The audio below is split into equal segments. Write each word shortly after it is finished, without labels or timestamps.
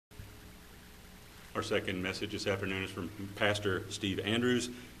Our second message this afternoon is from Pastor Steve Andrews.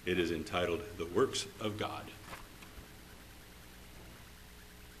 It is entitled, The Works of God.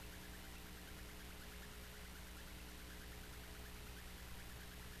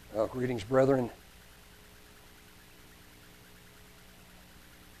 Greetings, brethren.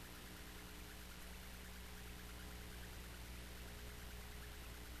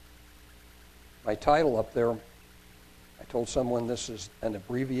 My title up there, I told someone this is an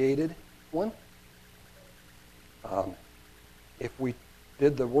abbreviated one. If we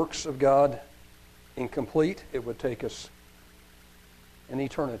did the works of God incomplete, it would take us an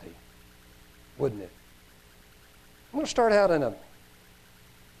eternity, wouldn't it? I'm going to start out in a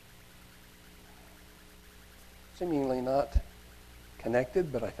seemingly not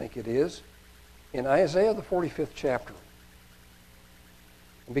connected, but I think it is, in Isaiah the 45th chapter,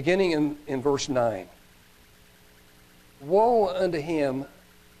 beginning in verse 9. Woe unto him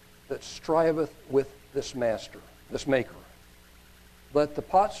that striveth with this master, this maker. Let the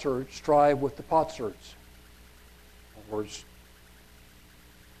potsherd strive with the potsherds. In other words,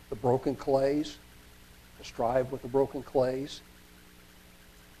 the broken clays, to strive with the broken clays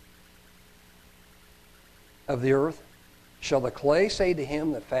of the earth. Shall the clay say to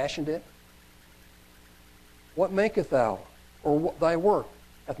him that fashioned it, What maketh thou, or what thy work?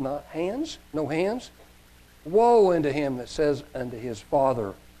 Hath not hands? No hands? Woe unto him that says unto his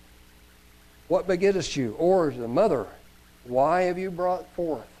father, What begettest you? Or to the mother, Why have you brought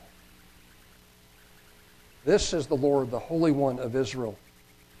forth? This is the Lord, the Holy One of Israel.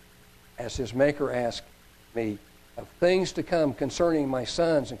 As his Maker asked me, Of things to come concerning my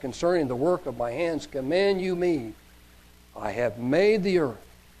sons and concerning the work of my hands, command you me. I have made the earth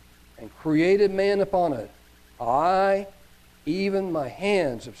and created man upon it. I, even my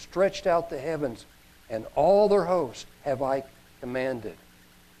hands, have stretched out the heavens, and all their host have I commanded.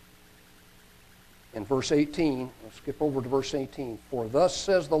 In verse 18, let's skip over to verse 18. For thus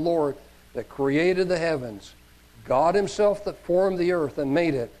says the Lord that created the heavens, God himself that formed the earth and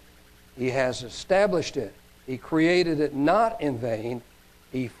made it. He has established it. He created it not in vain.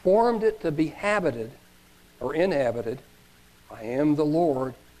 He formed it to be habited or inhabited. I am the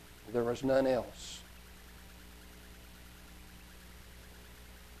Lord, there is none else.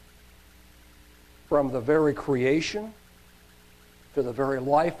 From the very creation to the very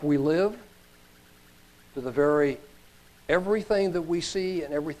life we live, to the very everything that we see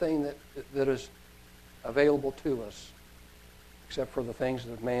and everything that is available to us, except for the things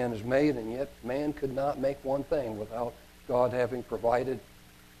that man has made, and yet man could not make one thing without God having provided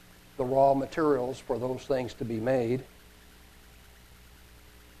the raw materials for those things to be made.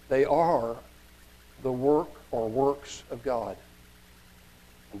 They are the work or works of God.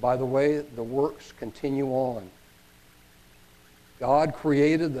 And by the way, the works continue on. God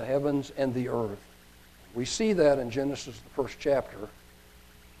created the heavens and the earth. We see that in Genesis, the first chapter.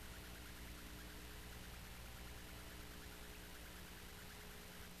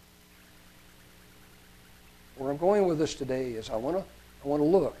 Where I'm going with this today is I want to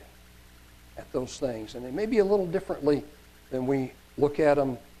look at those things, and it may be a little differently than we look at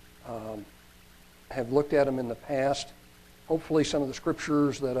them, have looked at them in the past. Hopefully some of the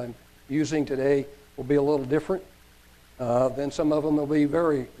scriptures that I'm using today will be a little different. Then some of them will be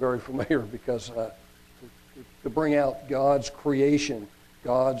very, very familiar because to bring out God's creation,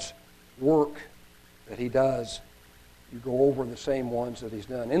 God's work that he does, you go over the same ones that he's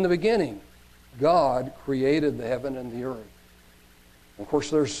done. In the beginning, God created the heaven and the earth. Of course,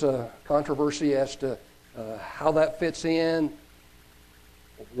 there's controversy as to how that fits in.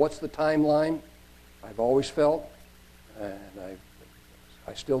 What's the timeline? I've always felt, and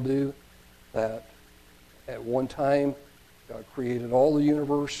I still do, that at one time God created all the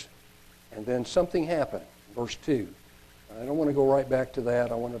universe, and then something happened. Verse 2. I don't want to go right back to that.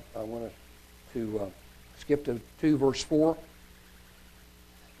 I want to skip to 2, verse 4.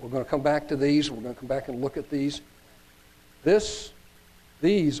 We're going to come back to these. We're going to come back and look at these.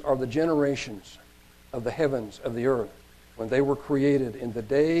 These are the generations of the heavens, of the earth, when they were created in the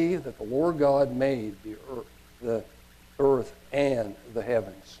day that the Lord God made the earth and the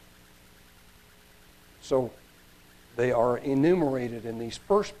heavens. So they are enumerated in these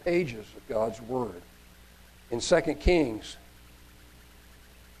first pages of God's Word. In 2 Kings,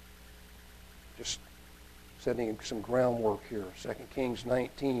 just setting some groundwork here, 2 Kings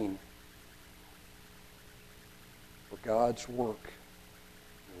 19, for God's work,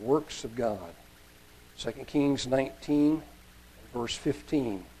 the works of God. 2 Kings 19, verse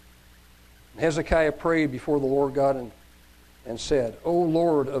 15. And Hezekiah prayed before the Lord God and said, O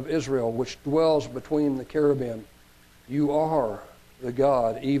Lord of Israel, which dwells between the cherubim, you are the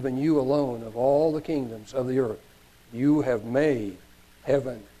God, even you alone, of all the kingdoms of the earth. You have made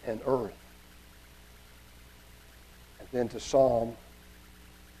heaven and earth. And then to Psalm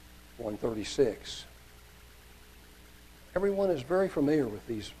 136. Everyone is very familiar with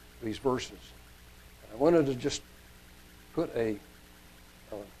these verses. I wanted to just put a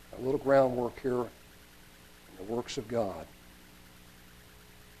little groundwork here in the works of God.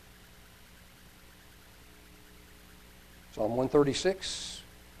 Psalm 136.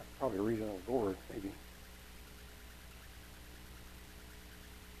 I could probably read it on the board, maybe.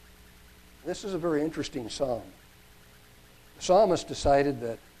 This is a very interesting psalm. The psalmist decided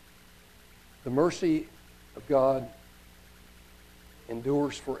that the mercy of God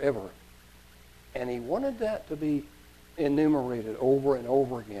endures forever. And he wanted that to be enumerated over and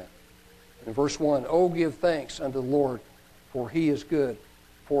over again. In verse 1, "Oh, give thanks unto the Lord, for he is good,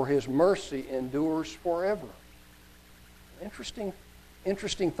 for his mercy endures forever."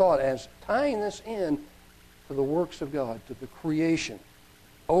 Interesting thought as tying this in to the works of God, to the creation.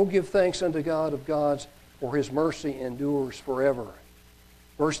 "Oh, give thanks unto God of gods, for his mercy endures forever."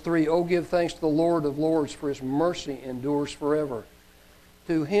 Verse 3, "Oh, give thanks to the Lord of lords, for his mercy endures forever.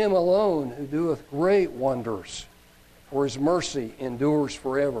 To him alone who doeth great wonders, for his mercy endures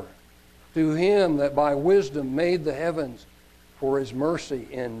forever. To him that by wisdom made the heavens, for his mercy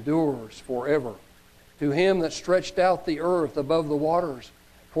endures forever. To him that stretched out the earth above the waters,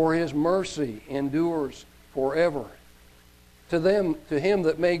 for his mercy endures forever. To him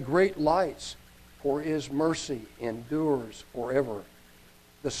that made great lights, for his mercy endures forever.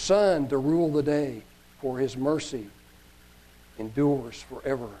 The sun to rule the day, for his mercy endures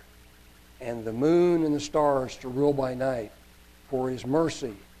forever. And the moon and the stars to rule by night, for his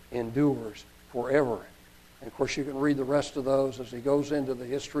mercy endures forever." And of course, you can read the rest of those as he goes into the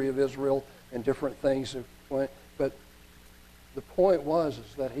history of Israel and different things. But the point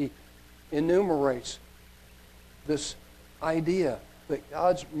is that he enumerates this idea that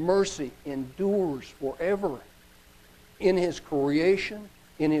God's mercy endures forever in his creation,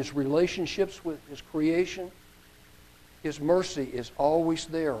 in his relationships with his creation. His mercy is always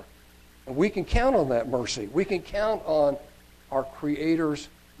there. And we can count on that mercy. We can count on our Creator's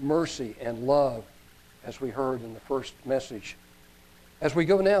mercy and love, as we heard in the first message. As we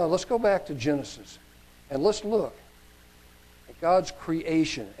go now, let's go back to Genesis, and let's look at God's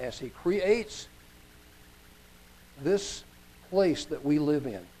creation as he creates this place that we live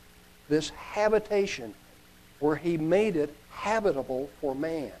in, this habitation where he made it habitable for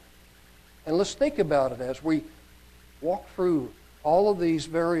man. And let's think about it as we walk through all of these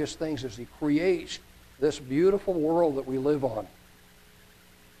various things as he creates this beautiful world that we live on.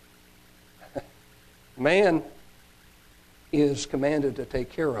 Man is commanded to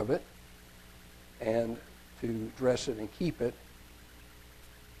take care of it and to dress it and keep it.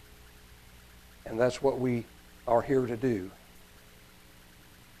 And that's what we are here to do.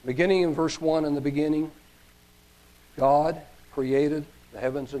 Beginning in verse 1, in the beginning, God created the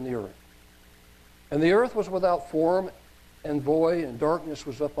heavens and the earth. And the earth was without form and void, and darkness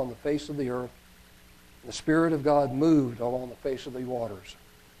was up on the face of the earth. And the Spirit of God moved along the face of the waters.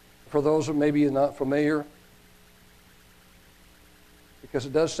 For those who maybe are not familiar, because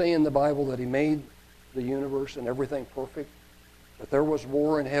it does say in the Bible that he made the universe and everything perfect, that there was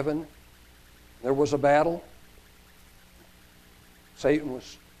war in heaven, there was a battle. Satan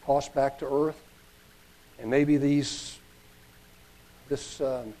was tossed back to earth, and maybe this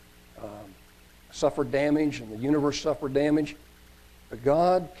suffered damage, and the universe suffered damage. But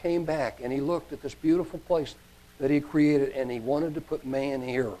God came back, and he looked at this beautiful place that he created, and he wanted to put man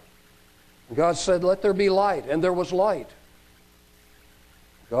here. And God said, "Let there be light," and there was light.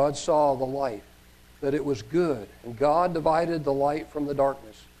 God saw the light, that it was good, and God divided the light from the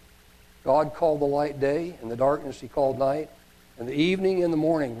darkness. God called the light day, and the darkness he called night, and the evening and the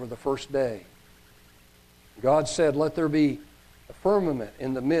morning were the first day. God said, "Let there be a firmament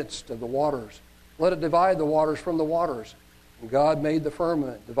in the midst of the waters. Let it divide the waters from the waters." And God made the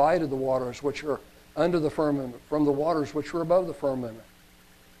firmament, divided the waters which are under the firmament from the waters which were above the firmament.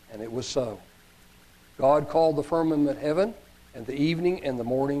 And it was so. God called the firmament heaven, and the evening and the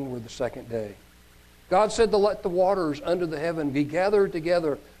morning were the second day. God said to let the waters under the heaven be gathered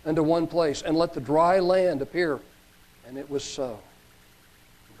together unto one place, and let the dry land appear. And it was so.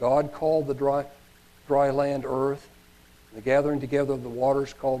 God called the dry land earth, and the gathering together of the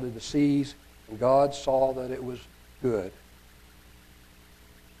waters called it the seas, and God saw that it was good.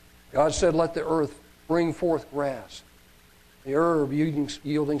 God said, "Let the earth bring forth grass, the herb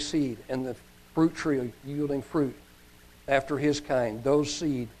yielding seed, and the fruit tree yielding fruit after his kind, whose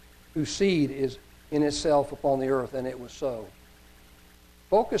seed is in itself upon the earth," and it was so.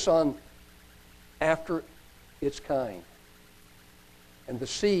 Focus on after its kind. And the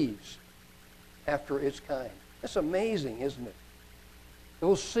seeds after its kind. It's amazing, isn't it?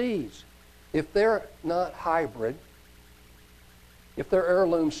 Those seeds, if they're not hybrid, if they're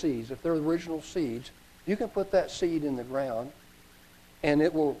heirloom seeds, if they're original seeds, you can put that seed in the ground and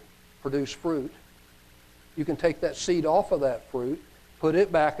it will produce fruit. You can take that seed off of that fruit, put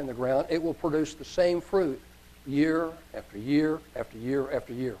it back in the ground. It will produce the same fruit year after year after year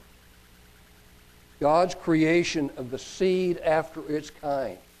after year. God's creation of the seed after its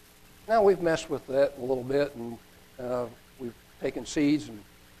kind. Now, we've messed with that a little bit, and we've taken seeds and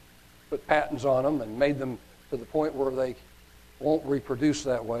put patents on them and made them to the point where they won't reproduce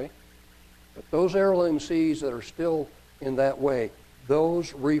that way. But those heirloom seeds that are still in that way,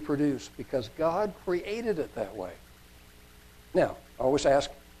 those reproduce because God created it that way. Now, I always ask,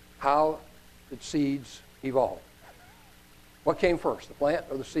 how did seeds evolve? What came first, the plant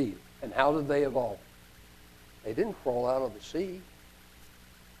or the seed? And how did they evolve? They didn't crawl out of the seed,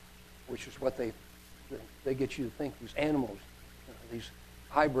 which is what they get you to think these animals, these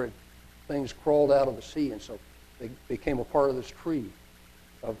hybrid things crawled out of the sea, and so they became a part of this tree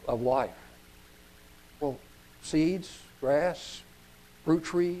of life. Well, seeds, grass, fruit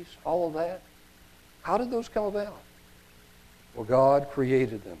trees, all of that, how did those come about? Well, God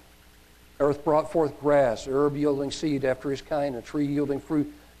created them. Earth brought forth grass, a herb yielding seed after his kind, a tree yielding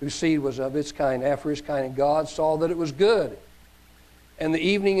fruit whose seed was of its kind after his kind. And God saw that it was good. And the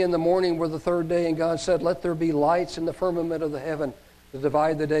evening and the morning were the third day, and God said, let there be lights in the firmament of the heaven to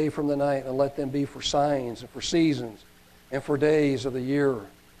divide the day from the night, and let them be for signs and for seasons and for days of the year.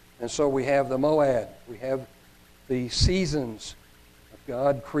 And so we have the moad. We have the seasons that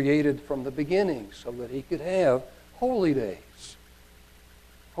God created from the beginning so that he could have holy days.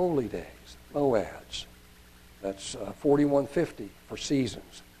 Holy days, moads. That's 4150 for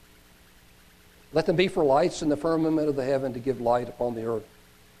seasons. Let them be for lights in the firmament of the heaven to give light upon the earth.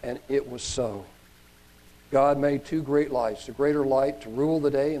 And it was so. God made two great lights, the greater light to rule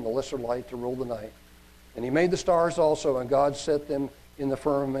the day and the lesser light to rule the night. And he made the stars also, and God set them in the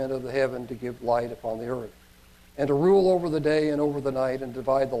firmament of the heaven to give light upon the earth, and to rule over the day and over the night, and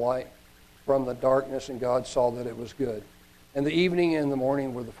divide the light from the darkness. And God saw that it was good. And the evening and the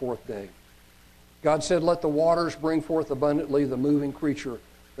morning were the fourth day. God said, let the waters bring forth abundantly the moving creature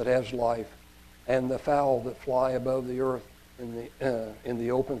that has life, and the fowl that fly above the earth in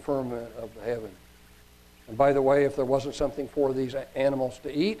the open firmament of the heaven. And by the way, if there wasn't something for these animals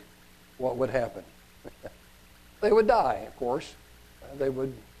to eat, what would happen? They would die, of course. They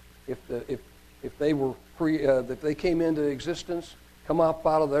would, if they were if they came into existence, come up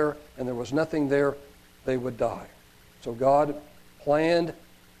out of there, and there was nothing there, they would die. So God planned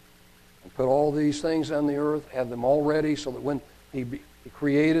and put all these things on the earth, had them all ready, so that when he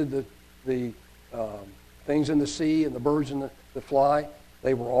created the things in the sea and the birds and the fly,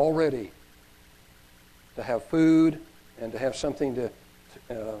 they were all ready to have food and to have something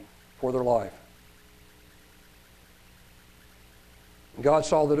for their life. And God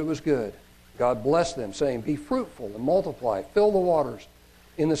saw that it was good. God blessed them, saying, be fruitful and multiply, fill the waters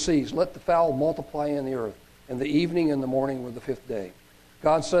in the seas, let the fowl multiply in the earth. And the evening and the morning were the fifth day.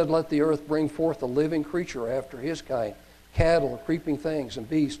 God said, let the earth bring forth a living creature after his kind, cattle, creeping things, and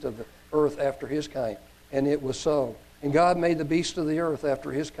beasts of the earth after his kind. And it was so. And God made the beasts of the earth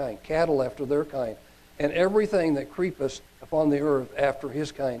after his kind, cattle after their kind, and everything that creepeth upon the earth after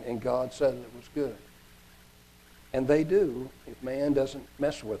his kind. And God said it was good. And they do, if man doesn't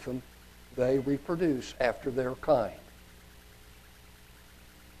mess with them, they reproduce after their kind.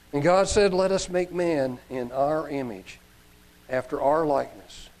 And God said, let us make man in our image, after our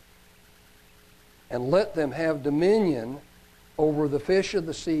likeness, and let them have dominion over the fish of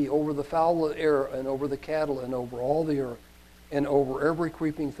the sea, over the fowl of the air, and over the cattle, and over all the earth, and over every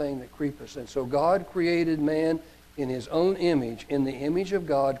creeping thing that creepeth. And so God created man in his own image. In the image of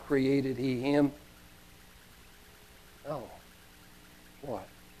God created he him. Oh, what?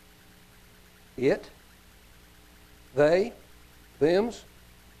 It, they, thems,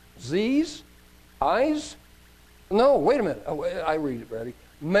 these, eyes? No, wait a minute. Oh, I read it, Brady.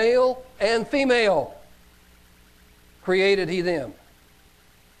 Male and female created he them.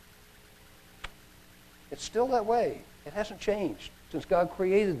 It's still that way. It hasn't changed since God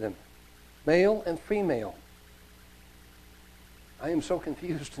created them. Male and female. I am so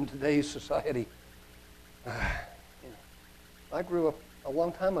confused in today's society. I grew up a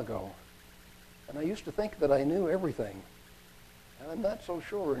long time ago, and I used to think that I knew everything. And I'm not so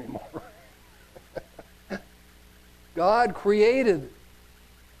sure anymore. God created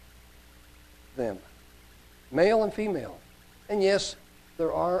them, male and female. And yes,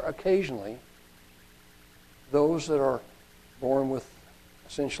 there are occasionally those that are born with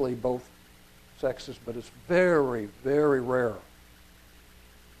essentially both sexes, but it's very, very rare.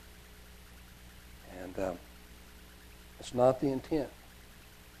 And it's not the intent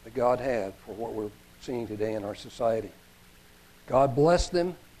that God had for what we're seeing today in our society. God blessed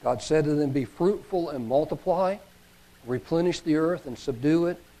them. God said to them, "Be fruitful and multiply, replenish the earth and subdue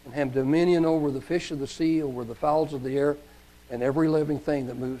it, and have dominion over the fish of the sea, over the fowls of the air, and every living thing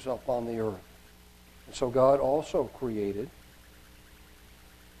that moves up on the earth." And so God also created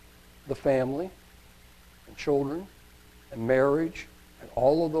the family and children and marriage and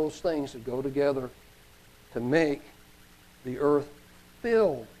all of those things that go together to make the earth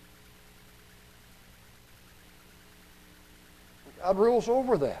filled. God rules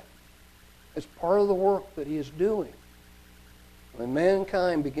over that. It's part of the work that He is doing. When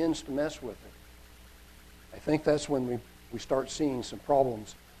mankind begins to mess with it, I think that's when we start seeing some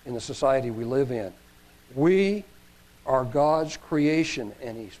problems in the society we live in. We are God's creation,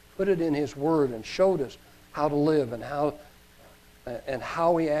 and He's put it in His Word and showed us how to live and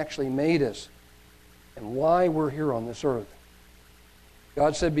how He actually made us and why we're here on this earth.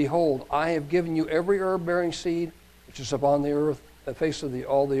 God said, "Behold, I have given you every herb-bearing seed which is upon the earth, the face of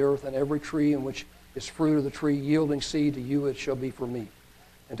all the earth, and every tree in which is fruit of the tree yielding seed, to you it shall be for meat.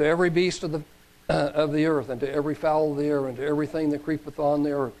 And to every beast of the earth, and to every fowl of the air, and to everything that creepeth on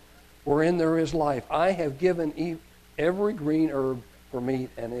the earth, wherein there is life, I have given every green herb for meat,"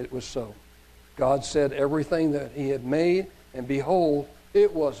 and it was so. God said everything that He had made, and behold,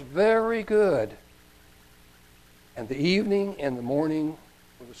 it was very good. And the evening and the morning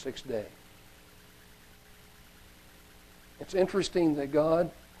were the sixth day. It's interesting that God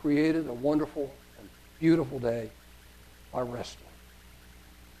created a wonderful and beautiful day by resting.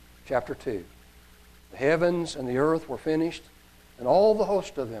 Chapter 2. The heavens and the earth were finished, and all the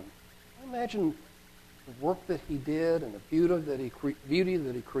host of them. Imagine the work that He did and the beauty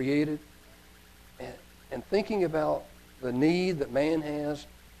that He created, and thinking about the need that man has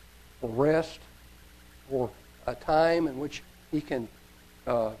for rest, for a time in which he can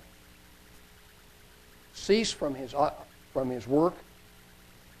cease from his work.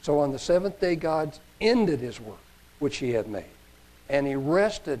 So on the seventh day, God ended His work, which He had made. And He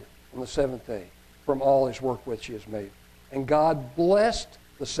rested on the seventh day from all His work which He has made. And God blessed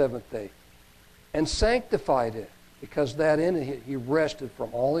the seventh day and sanctified it, because that in it He rested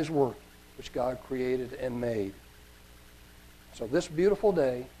from all His work which God created and made. So this beautiful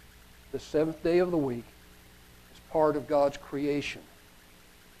day, this seventh day of the week, is part of God's creation.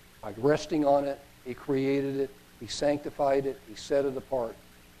 By resting on it, He created it, He sanctified it, He set it apart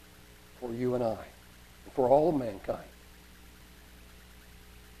for you and I, and for all of mankind.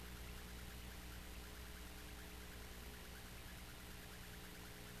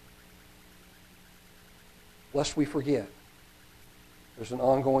 Lest we forget, there's an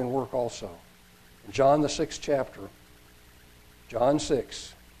ongoing work also. In John the 6th chapter, John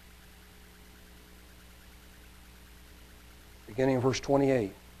 6, beginning in verse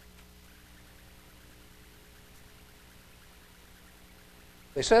 28.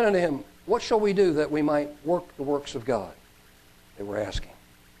 They said unto Him, "What shall we do that we might work the works of God?" They were asking.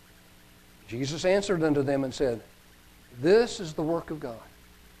 Jesus answered unto them and said, "This is the work of God,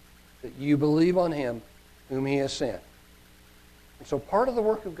 that you believe on Him whom He has sent." And so part of the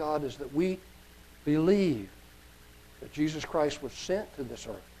work of God is that we believe that Jesus Christ was sent to this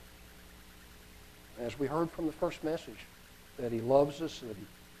earth. As we heard from the first message, that He loves us,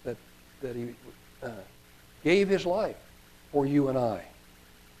 that He gave His life for you and I.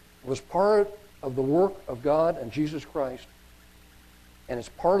 It was part of the work of God and Jesus Christ, and it's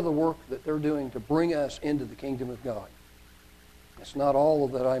part of the work that they're doing to bring us into the kingdom of God. It's not all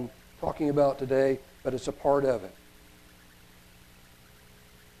that I'm talking about today, but it's a part of it.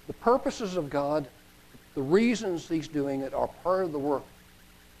 The purposes of God, the reasons He's doing it, are part of the work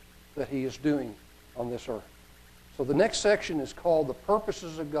that He is doing on this earth. So the next section is called The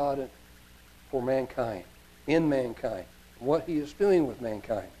Purposes of God for Mankind, in mankind, and what He is doing with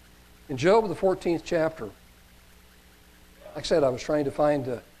mankind. In Job, the 14th chapter, like I said, I was trying to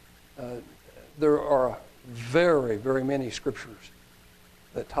find, there are very, very many scriptures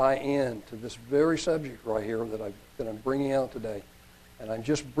that tie in to this very subject right here that I'm bringing out today. And I'm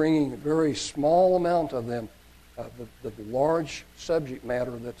just bringing a very small amount of them, the large subject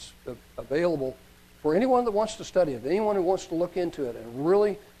matter that's available for anyone that wants to study it, anyone who wants to look into it and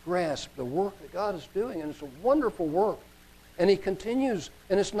really grasp the work that God is doing. And it's a wonderful work. And He continues,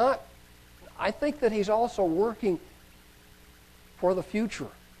 and it's not, I think that He's also working for the future,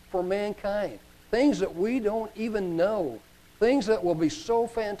 for mankind. Things that we don't even know Things that will be so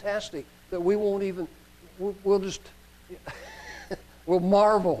fantastic that we won't even, we'll just, we'll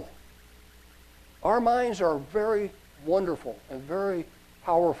marvel. Our minds are very wonderful and very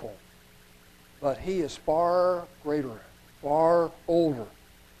powerful, but He is far greater, far older.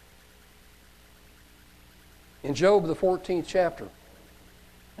 In Job, the 14th chapter,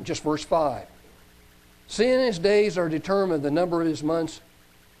 just verse 5, seeing His days are determined, the number of His months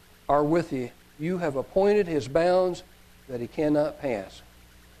are with you. You have appointed His bounds that He cannot pass.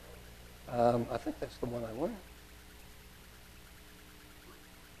 I think that's the one I wanted.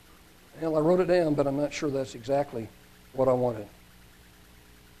 Well, I wrote it down, but I'm not sure that's exactly what I wanted.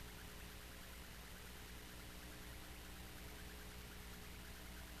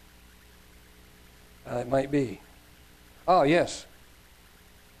 It might be. Oh, yes.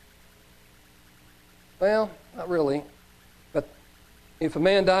 Well, not really. But if a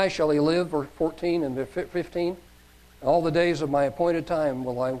man die, shall he live? Verse 14 and 15. All the days of my appointed time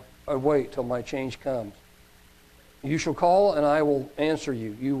will I wait till my change comes. You shall call, and I will answer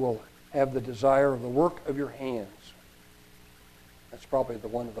you. You will have the desire of the work of your hands. That's probably the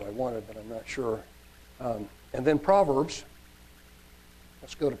one that I wanted, but I'm not sure. And then Proverbs.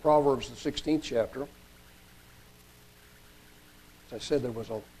 Let's go to Proverbs, the 16th chapter. As I said, there was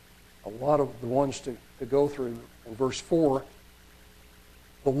a lot of the ones to go through. In verse 4,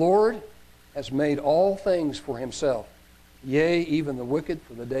 the Lord has made all things for Himself, yea, even the wicked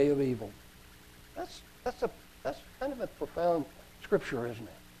for the day of evil. That's kind of a profound scripture, isn't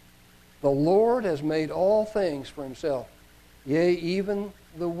it? The Lord has made all things for Himself, yea, even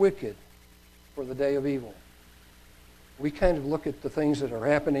the wicked for the day of evil. We kind of look at the things that are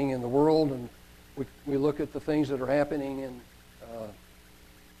happening in the world, and we look at the things that are happening in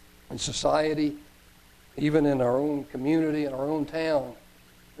society, even in our own community, in our own town,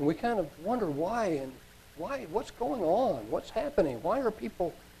 and we kind of wonder why, what's going on, what's happening, why are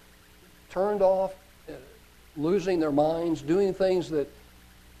people turned off, losing their minds, doing things that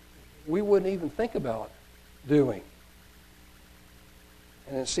we wouldn't even think about doing.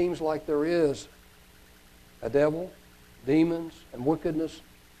 And it seems like there is a devil, demons, and wickedness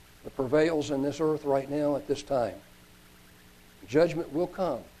that prevails in this earth right now at this time. Judgment will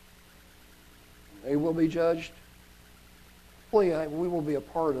come. They will be judged. Hopefully, we will be a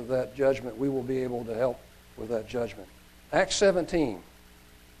part of that judgment. We will be able to help with that judgment. Acts 17.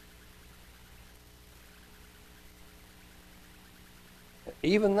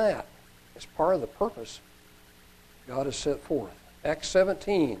 Even that is part of the purpose God has set forth. Acts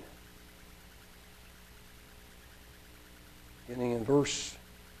 17, beginning in verse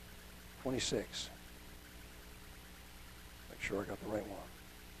 26. Make sure I got the right one.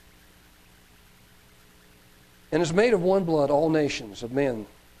 And is made of one blood all nations of men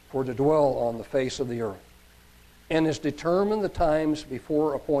for to dwell on the face of the earth, and is determined the times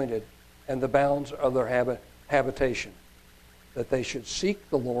before appointed and the bounds of their habitation, that they should seek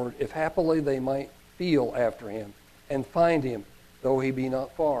the Lord, if happily they might feel after Him, and find Him, though He be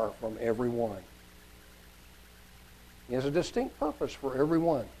not far from every one. He has a distinct purpose for every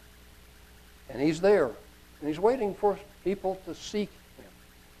one. And He's there, and He's waiting for people to seek Him.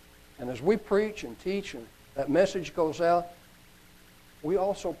 And as we preach and teach and that message goes out, we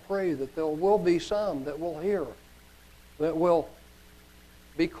also pray that there will be some that will hear, that will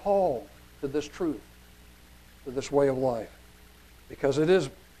be called to this truth, to this way of life. Because it is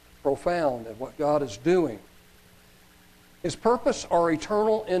profound at what God is doing. His purpose are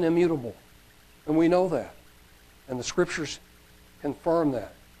eternal and immutable. And we know that. And the Scriptures confirm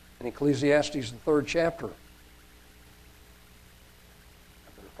that. In Ecclesiastes, the 3rd chapter. I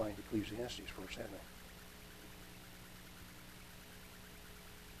better find Ecclesiastes first, haven't I?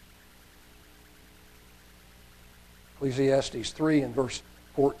 Ecclesiastes 3 and verse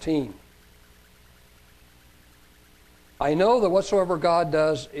 14. I know that whatsoever God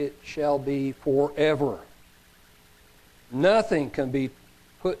does, it shall be forever. Nothing can be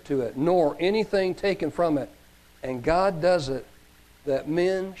put to it, nor anything taken from it. And God does it that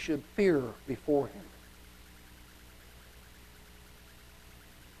men should fear before Him.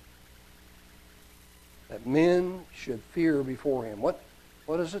 That men should fear before Him. What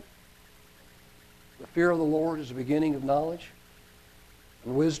is it? The fear of the Lord is the beginning of knowledge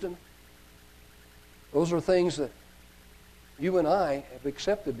and wisdom. Those are things that you and I have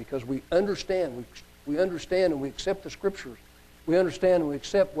accepted because we understand. We understand and we accept the Scriptures. We understand and we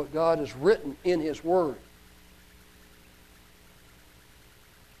accept what God has written in His Word.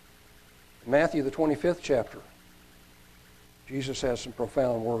 In Matthew, the 25th chapter, Jesus has some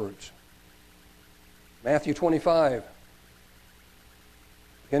profound words. Matthew 25,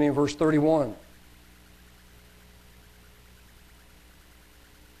 beginning in verse 31.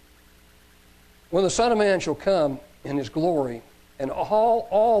 When the Son of Man shall come in his glory, and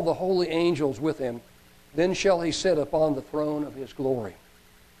all the holy angels with him, then shall he sit upon the throne of his glory.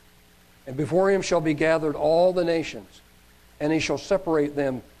 And before him shall be gathered all the nations, and he shall separate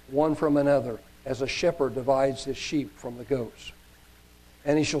them one from another, as a shepherd divides his sheep from the goats.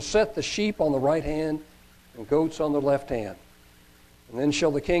 And he shall set the sheep on the right hand, and goats on the left hand. And then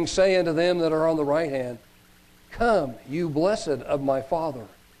shall the king say unto them that are on the right hand, Come, you blessed of my Father,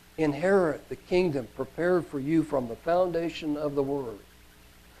 inherit the kingdom prepared for you from the foundation of the world.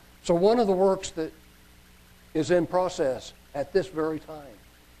 So one of the works that is in process at this very time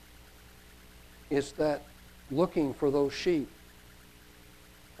is that looking for those sheep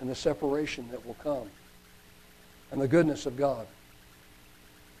and the separation that will come and the goodness of God.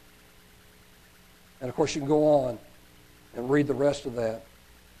 And of course you can go on and read the rest of that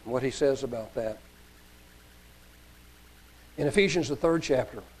and what he says about that. In Ephesians, the 3rd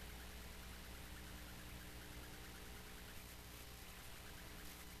chapter,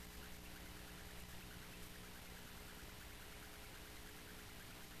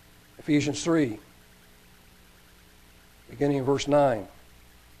 Ephesians 3, beginning in verse 9.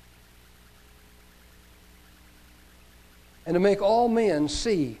 And to make all men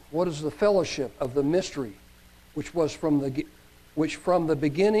see what is the fellowship of the mystery which from the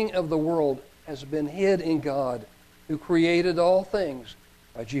beginning of the world has been hid in God, who created all things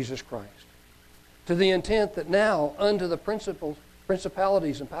by Jesus Christ, to the intent that now unto the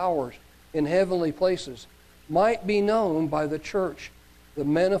principalities and powers in heavenly places might be known by the church the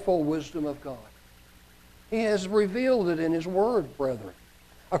manifold wisdom of God. He has revealed it in his word, brethren,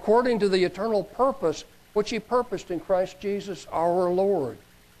 according to the eternal purpose which he purposed in Christ Jesus our Lord,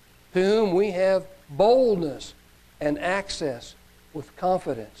 to whom we have boldness and access with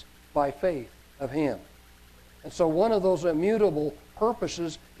confidence by faith of him. And so one of those immutable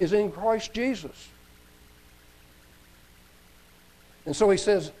purposes is in Christ Jesus. And so he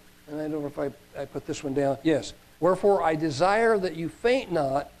says, and I don't know if I put this one down. Yes. Wherefore I desire that you faint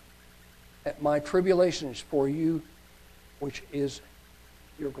not at my tribulations for you, which is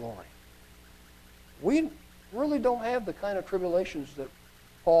your glory. We really don't have the kind of tribulations that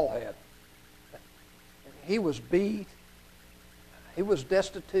Paul had. He was beat. He was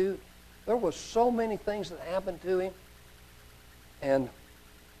destitute. There was so many things that happened to him. And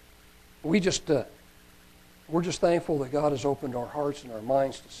we're just thankful that God has opened our hearts and our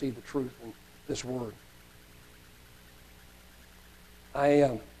minds to see the truth in this word.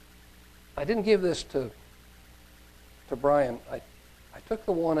 I didn't give this to Brian. I took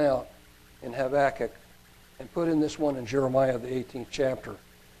the one out in Habakkuk and put in this one in Jeremiah, the 18th chapter.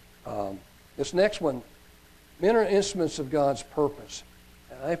 This next one, men are instruments of God's purpose.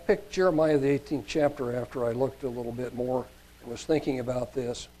 And I picked Jeremiah, the 18th chapter, after I looked a little bit more and was thinking about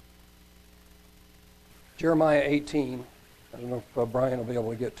this. Jeremiah 18, I don't know if Brian will be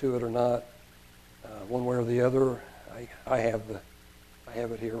able to get to it or not, one way or the other. I have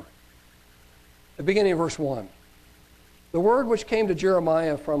it here. The beginning of verse 1. The word which came to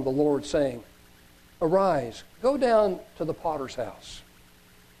Jeremiah from the Lord, saying, Arise, go down to the potter's house,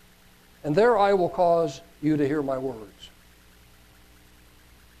 and there I will cause you to hear my words.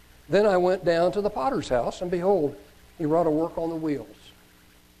 Then I went down to the potter's house, and behold, he wrought a work on the wheels.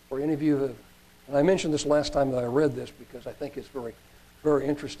 For any of you have, and I mentioned this last time that I read this because I think it's very, very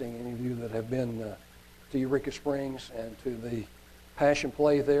interesting. Any of you that have been to Eureka Springs and to the Passion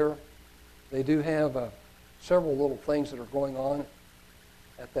Play there, they do have several little things that are going on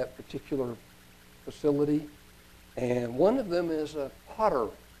at that particular facility. And one of them is a potter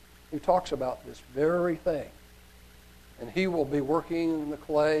who talks about this very thing. And he will be working in the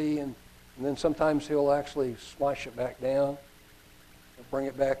clay, and then sometimes he'll actually smash it back down and bring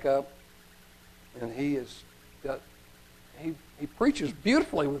it back up. And he preaches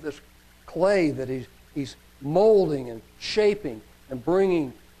beautifully with this clay that he's molding and shaping and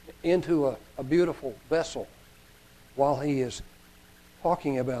bringing into a beautiful vessel while he is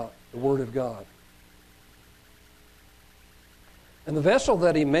talking about the Word of God. And the vessel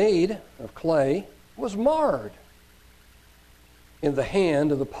that he made of clay was marred in the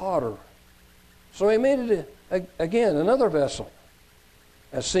hand of the potter. So he made it again, another vessel,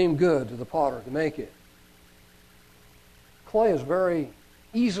 as seemed good to the potter to make it. Clay is very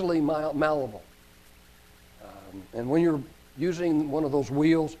easily malleable. And when you're using one of those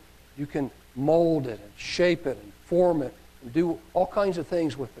wheels, you can mold it and shape it and form it and do all kinds of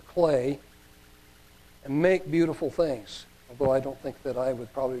things with the clay and make beautiful things. Although I don't think that I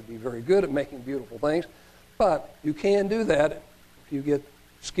would probably be very good at making beautiful things, but you can do that if you get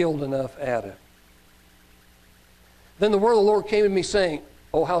skilled enough at it. Then the word of the Lord came to me saying,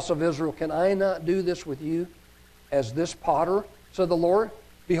 O house of Israel, can I not do this with you as this potter, said the Lord?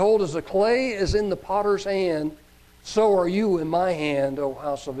 Behold, as the clay is in the potter's hand, so are you in my hand, O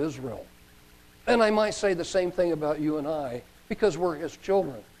house of Israel. And I might say the same thing about you and I, because we're his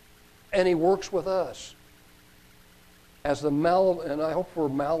children, and he works with us. As the malleable, and I hope we're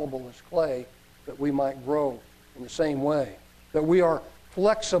malleable as clay, that we might grow in the same way, that we are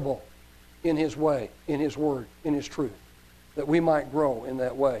flexible in his way, in his word, in his truth, that we might grow in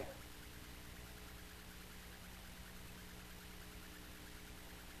that way.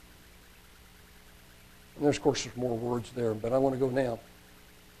 And there's, of course, there's more words there, but I want to go now.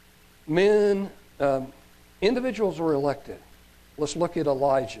 Men, individuals are elected. Let's look at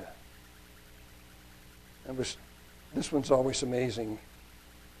Elijah. This one's always amazing.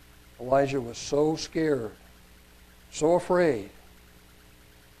 Elijah was so scared, so afraid,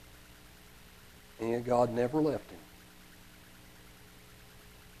 and yet God never left him.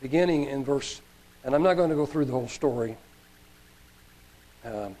 Beginning in verse, and I'm not going to go through the whole story,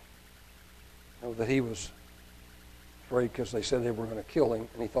 know that he was afraid because they said they were going to kill him,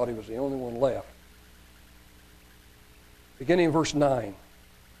 and he thought he was the only one left. Beginning in verse 9.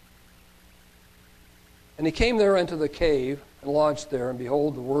 And he came there unto the cave, and lodged there, and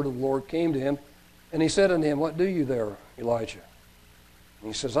behold, the word of the Lord came to him, and he said unto him, What do you there, Elijah? And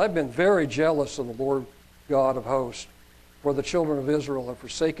he says, I've been very jealous of the Lord God of hosts, for the children of Israel have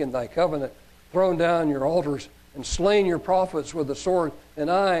forsaken thy covenant, thrown down your altars, and slain your prophets with the sword, and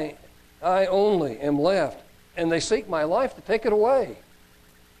I only am left, and they seek my life to take it away.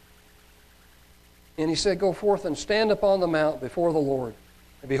 And he said, Go forth and stand upon the mount before the Lord.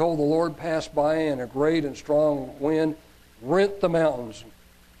 And behold, the Lord passed by, and a great and strong wind rent the mountains,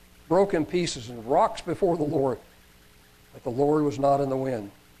 broke in pieces, and rocks before the Lord. But the Lord was not in the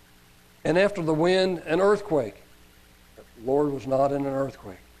wind. And after the wind, an earthquake. But the Lord was not in an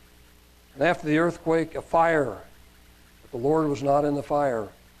earthquake. And after the earthquake, a fire. But the Lord was not in the fire.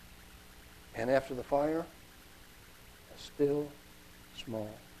 And after the fire, a still, small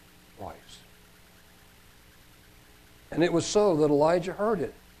voice. And it was so that Elijah heard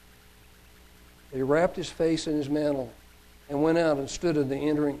it. He wrapped his face in his mantle and went out and stood in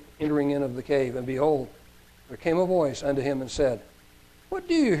the entering in of the cave. And behold, there came a voice unto him and said, What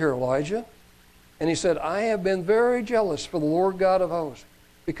do you here, Elijah? And he said, I have been very jealous for the Lord God of hosts,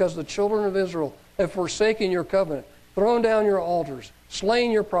 because the children of Israel have forsaken your covenant, thrown down your altars,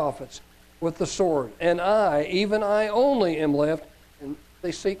 slain your prophets with the sword. And I, even I only, am left, and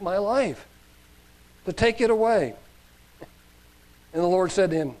they seek my life to take it away. And the Lord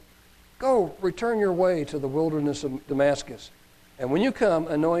said to him, Go, return your way to the wilderness of Damascus. And when you come,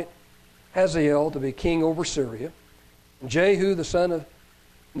 anoint Hazael to be king over Syria. And Jehu, the son of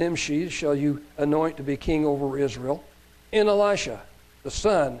Nimshi, shall you anoint to be king over Israel. And Elisha, the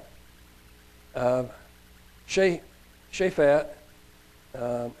son of Shaphat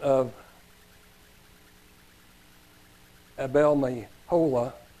of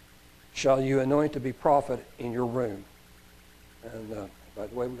Abel-Meholah, shall you anoint to be prophet in your room. And by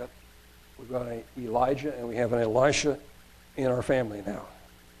the way, we've got an Elijah and we have an Elisha in our family now.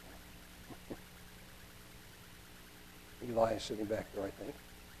 Eli is sitting back there, I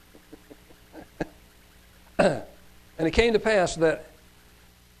think. And it came to pass that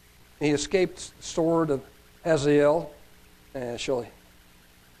he escaped the sword of Hazael, and shall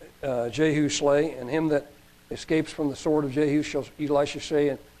Jehu slay, and him that escapes from the sword of Jehu shall Elisha say,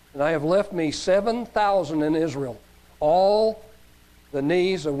 and I have left me 7,000 in Israel, all the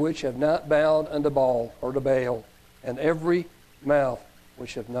knees of which have not bowed unto Baal or to Baal, and every mouth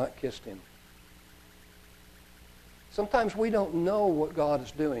which have not kissed him. Sometimes we don't know what God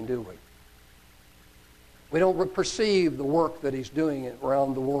is doing, do we? We don't perceive the work that he's doing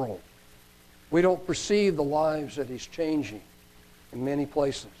around the world. We don't perceive the lives that he's changing in many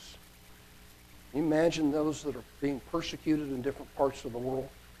places. Can you imagine those that are being persecuted in different parts of the world?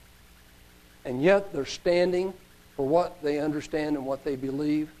 And yet they're standing for what they understand and what they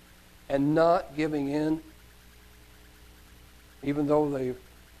believe, and not giving in, even though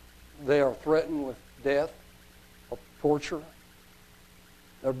they are threatened with death or torture.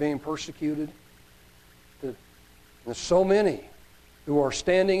 They're being persecuted. There's so many who are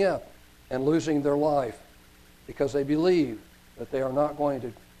standing up and losing their life because they believe that they are not going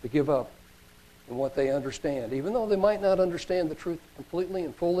to give up in what they understand. Even though they might not understand the truth completely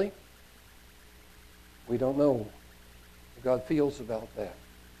and fully, we don't know what God feels about that.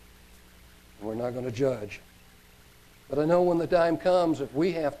 And we're not going to judge. But I know when the time comes, if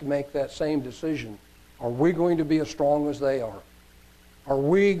we have to make that same decision, are we going to be as strong as they are? Are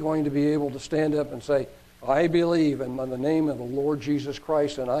we going to be able to stand up and say, I believe in the name of the Lord Jesus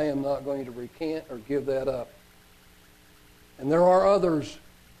Christ, and I am not going to recant or give that up. And there are others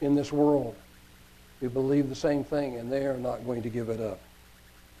in this world who believe the same thing, and they are not going to give it up.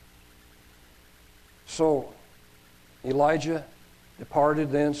 So Elijah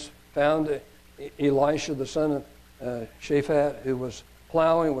departed thence, found Elisha the son of Shaphat, who was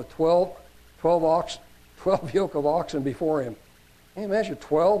plowing with 12 yoke of oxen before him. Can you imagine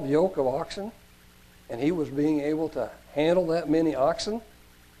 12 yoke of oxen? And he was being able to handle that many oxen?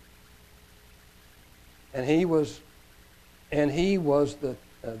 And he was the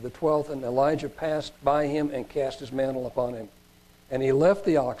 12th, and Elijah passed by him and cast his mantle upon him. And he left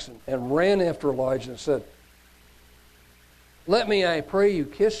the oxen and ran after Elijah and said, "Let me, I pray you,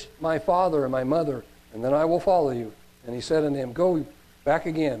 kiss my father and my mother, and then I will follow you." And he said unto him, "Go back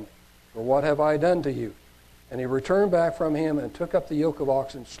again, for what have I done to you?" And he returned back from him and took up the yoke of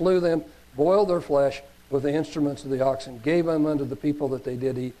oxen, slew them, boiled their flesh with the instruments of the oxen, gave them unto the people that they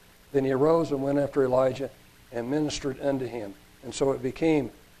did eat. Then he arose and went after Elijah and ministered unto him. And so it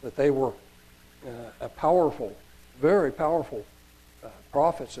became that they were a powerful, very powerful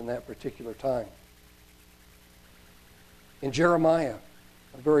prophets in that particular time. In Jeremiah,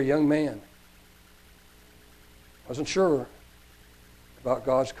 a very young man, wasn't sure about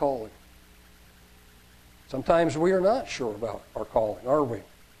God's calling. Sometimes we are not sure about our calling, are we?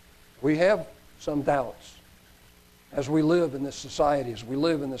 We have some doubts as we live in this society, as we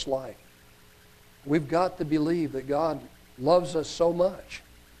live in this life. We've got to believe that God loves us so much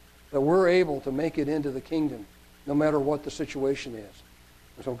that we're able to make it into the kingdom no matter what the situation is.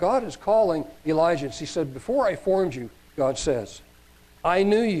 And so God is calling Elijah. He said, "Before I formed you," God says, "I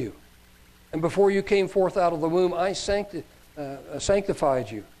knew you. And before you came forth out of the womb, I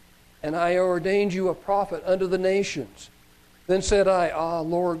sanctified you. And I ordained you a prophet unto the nations. Then said I, Ah,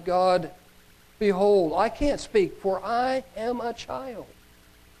 Lord God, behold, I can't speak, for I am a child.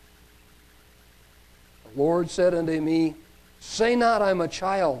 The Lord said unto me, Say not, I'm a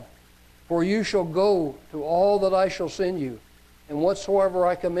child, for you shall go to all that I shall send you, and whatsoever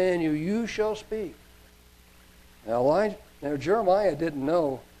I command you, you shall speak." Now Jeremiah didn't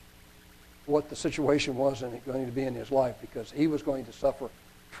know what the situation was going to be in his life, because he was going to suffer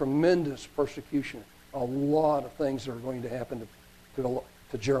tremendous persecution. A lot of things that are going to happen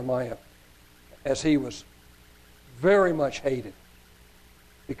to Jeremiah, as he was very much hated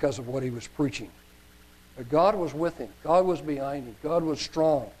because of what he was preaching. But God was with him. God was behind him. God was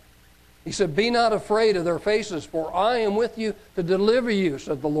strong. He said, "Be not afraid of their faces, for I am with you to deliver you,"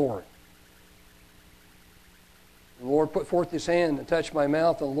 said the Lord. The Lord put forth his hand and touched my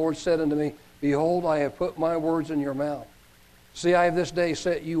mouth, and the Lord said unto me, "Behold, I have put my words in your mouth. See, I have this day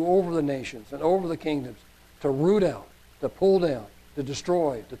set you over the nations and over the kingdoms, to root out, to pull down, to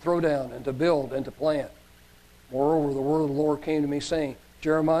destroy, to throw down, and to build, and to plant." Moreover, the word of the Lord came to me, saying,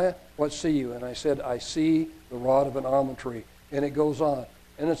 "Jeremiah, what see you?" And I said, "I see the rod of an almond tree." And it goes on.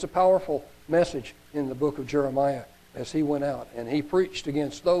 And it's a powerful message in the book of Jeremiah as he went out. And he preached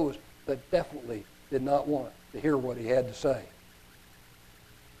against those that definitely did not want to hear what he had to say.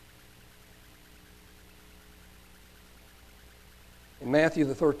 In Matthew,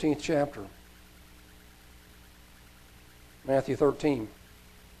 the 13th chapter, Matthew 13,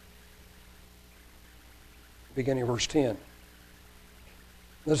 beginning of verse 10.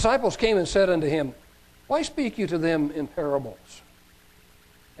 The disciples came and said unto him, "Why speak you to them in parables?"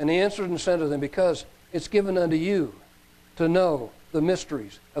 And he answered and said to them, "Because it's given unto you to know the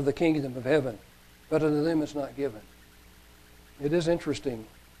mysteries of the kingdom of heaven, but unto them it's not given." It is interesting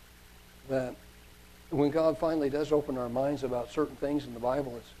that when God finally does open our minds about certain things in the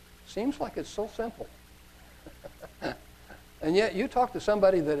Bible, it seems like it's so simple. And yet you talk to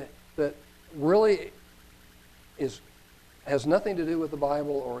somebody that really has nothing to do with the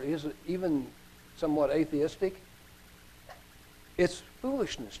Bible, or is even somewhat atheistic, it's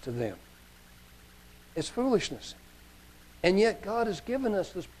foolishness to them. It's foolishness. And yet God has given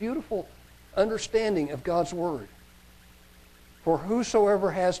us this beautiful understanding of God's Word. "For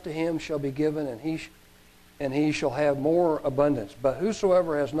whosoever has to him shall be given, and he shall have more abundance. But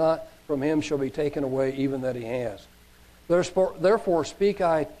whosoever has not, from him shall be taken away even that he has. Therefore speak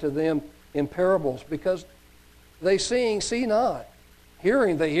I to them in parables, because they seeing see not,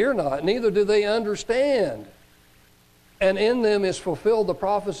 hearing they hear not, neither do they understand. And in them is fulfilled the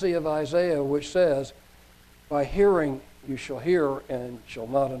prophecy of Isaiah, which says, By hearing you shall hear and shall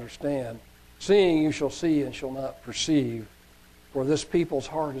not understand. Seeing you shall see and shall not perceive. For this people's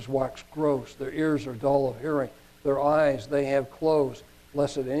heart is waxed gross, their ears are dull of hearing, their eyes they have closed,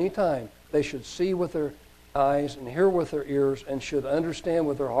 lest at any time they should see with their eyes and hear with their ears and should understand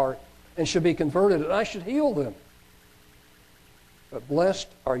with their heart and should be converted, and I should heal them. But blessed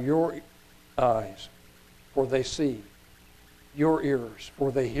are your eyes, for they see, your ears,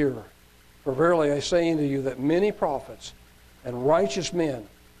 for they hear. For verily I say unto you that many prophets and righteous men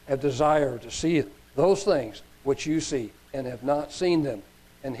have desired to see those things which you see, and have not seen them,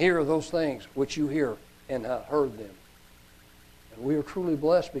 and hear those things which you hear, and have heard them. And we are truly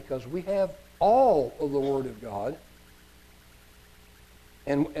blessed because we have all of the Word of God.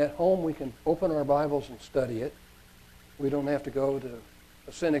 And at home we can open our Bibles and study it. We don't have to go to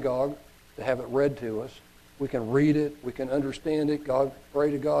a synagogue to have it read to us. We can read it. We can understand it. Pray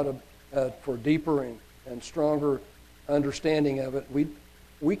to God for deeper and stronger understanding of it.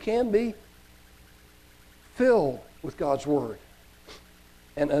 We can be filled with God's Word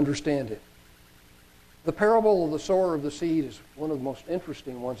and understand it. The parable of the sower of the seed is one of the most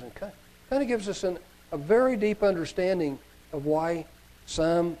interesting ones, and kind of gives us a very deep understanding of why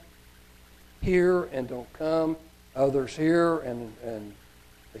some hear and don't come, others hear and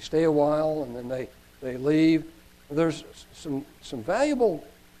they stay a while and then they leave. There's some valuable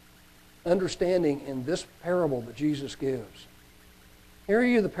understanding in this parable that Jesus gives. Hear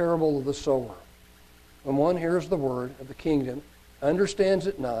ye the parable of the sower. When one hears the word of the kingdom, understands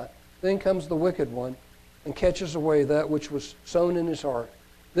it not, then comes the wicked one and catches away that which was sown in his heart.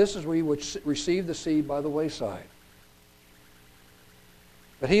 This is we which receive the seed by the wayside.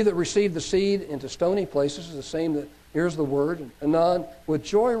 But he that received the seed into stony places is the same that hears the word, and anon with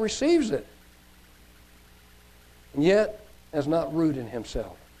joy receives it, and yet has not root in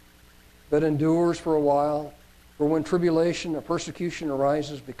himself, but endures for a while. For when tribulation or persecution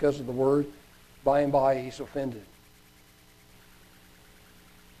arises because of the word, by and by he's offended.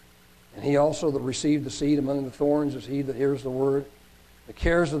 And he also that received the seed among the thorns is he that hears the word. The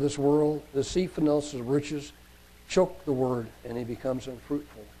cares of this world, the deceitfulness of riches, choke the word, and he becomes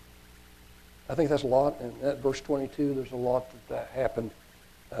unfruitful. I think that's a lot. In that verse 22, there's a lot that happened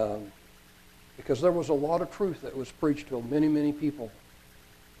because there was a lot of truth that was preached to many, many people.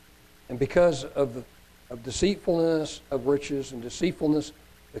 And because of deceitfulness of riches and deceitfulness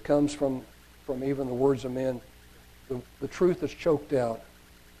that comes from even the words of men, the truth is choked out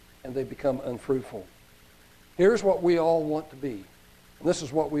and they become unfruitful. Here's what we all want to be. And this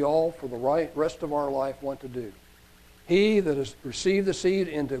is what we all, for the rest of our life, want to do. He that has received the seed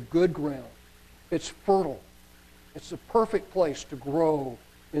into good ground, it's fertile. It's the perfect place to grow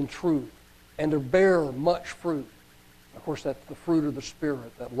in truth and to bear much fruit. Of course, that's the fruit of the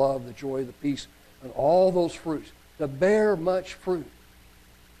Spirit, that love, the joy, the peace, and all those fruits. To bear much fruit.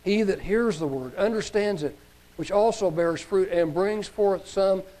 He that hears the word, understands it, which also bears fruit and brings forth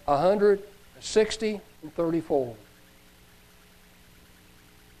some 160 and 30-fold.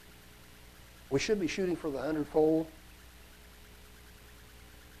 We should be shooting for the 100-fold.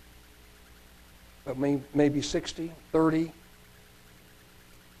 But maybe 60, 30,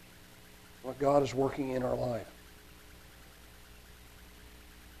 what God is working in our life.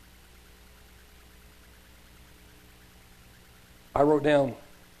 I wrote down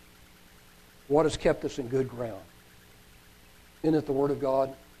what has kept us in good ground. Isn't it the Word of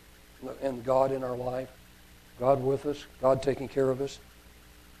God and God in our life? God with us, God taking care of us.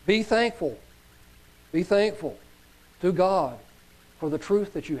 Be thankful. Be thankful to God for the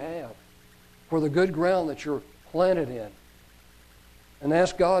truth that you have, for the good ground that you're planted in. And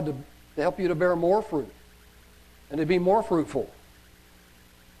ask God to help you to bear more fruit and to be more fruitful.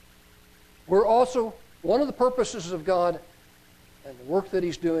 We're also, one of the purposes of God and the work that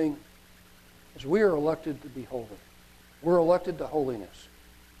He's doing is we are elected to be holy. We're elected to holiness.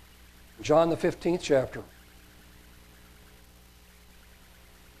 John the 15th chapter.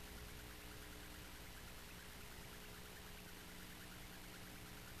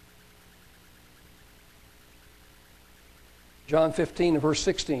 John 15 and verse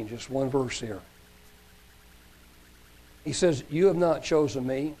 16, just one verse here. He says, "You have not chosen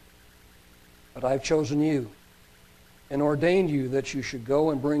me, but I've chosen you, and ordained you that you should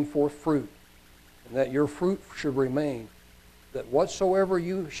go and bring forth fruit, and that your fruit should remain, that whatsoever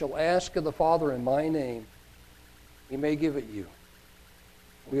you shall ask of the Father in my name, He may give it you."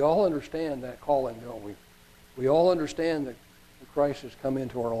 We all understand that calling, don't we? We all understand that Christ has come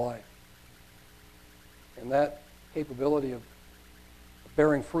into our life. And that capability of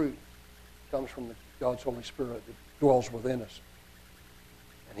bearing fruit comes from God's Holy Spirit that dwells within us.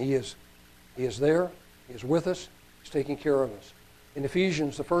 And He is there. He is with us. He's taking care of us. In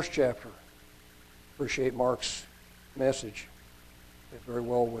Ephesians, the first chapter, appreciate Mark's message. Did very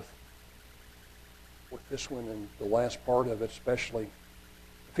well with this one and the last part of it especially.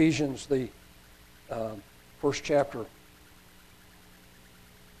 Ephesians, the first chapter.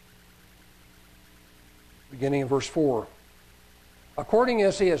 beginning in verse 4. According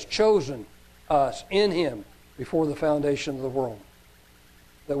as he has chosen us in him before the foundation of the world,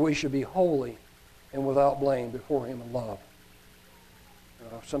 that we should be holy and without blame before him in love.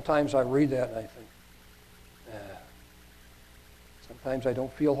 Sometimes I read that and I think, sometimes I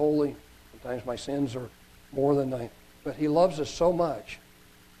don't feel holy. Sometimes my sins are more than I. But he loves us so much.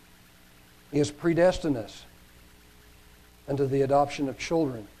 He has predestined us unto the adoption of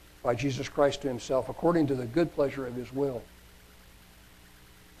children by Jesus Christ to himself, according to the good pleasure of his will.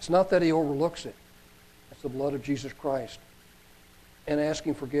 It's not that he overlooks it. It's the blood of Jesus Christ. And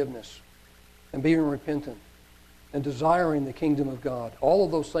asking forgiveness and being repentant and desiring the kingdom of God. All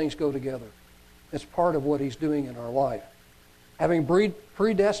of those things go together. It's part of what he's doing in our life. Having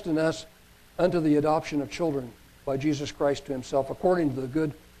predestined us unto the adoption of children by Jesus Christ to himself, according to the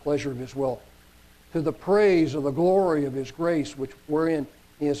good pleasure of his will, to the praise of the glory of his grace, which wherein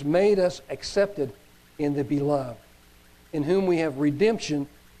he has made us accepted in the beloved, in whom we have redemption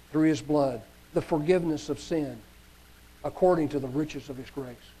through his blood, the forgiveness of sin, according to the riches of his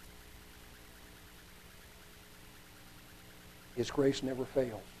grace. His grace never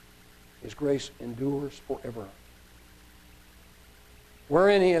fails. His grace endures forever.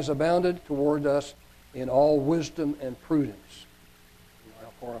 Wherein he has abounded toward us in all wisdom and prudence. How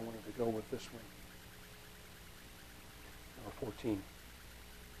far I wanted to go with this one. Number 14.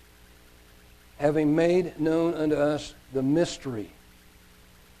 Having made known unto us the mystery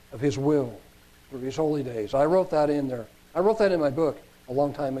of his will through his holy days. I wrote that in there. I wrote that in my book a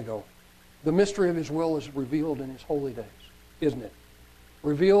long time ago. The mystery of his will is revealed in his holy days, isn't it?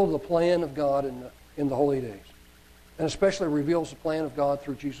 Revealed the plan of God in the holy days. And especially reveals the plan of God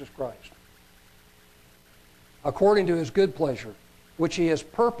through Jesus Christ. According to his good pleasure, which he has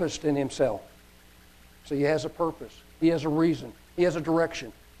purposed in himself. So he has a purpose. He has a reason. He has a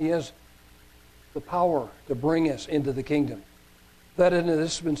direction. He has the power to bring us into the kingdom. That in the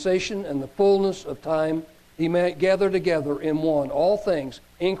dispensation and the fullness of time he may gather together in one all things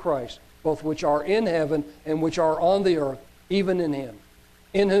in Christ, both which are in heaven and which are on the earth, even in him.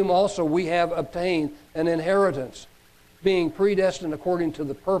 In whom also we have obtained an inheritance, being predestined according to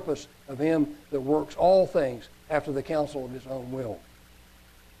the purpose of him that works all things after the counsel of his own will.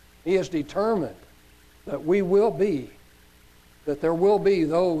 He has determined that there will be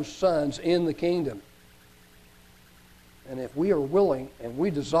those sons in the kingdom. And if we are willing and we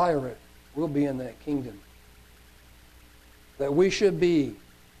desire it, we'll be in that kingdom. That we should be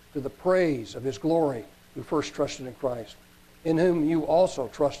to the praise of his glory who first trusted in Christ, in whom you also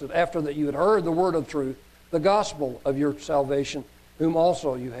trusted after that you had heard the word of truth, the gospel of your salvation, whom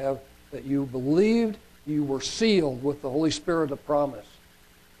also you have, that you believed, you were sealed with the Holy Spirit of promise.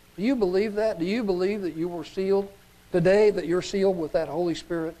 Do you believe that? Do you believe that you were sealed today, that you're sealed with that Holy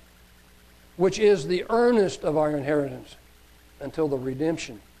Spirit, which is the earnest of our inheritance until the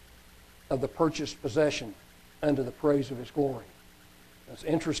redemption of the purchased possession unto the praise of his glory? It's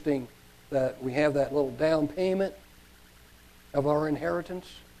interesting that we have that little down payment of our inheritance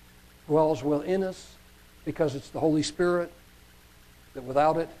dwells within us, because it's the Holy Spirit, that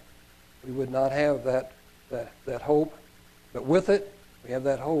without it we would not have that hope. But with it, we have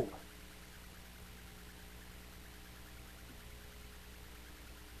that hope.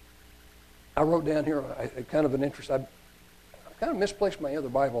 I wrote down here kind of an interest. I kind of misplaced my other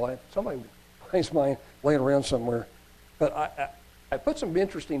Bible. Somebody finds mine laying around somewhere. But I put some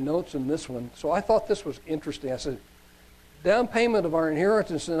interesting notes in this one, so I thought this was interesting. I said, down payment of our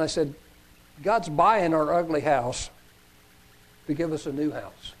inheritance, and I said, God's buying our ugly house to give us a new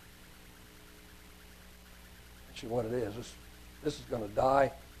house. That's what it is. This is going to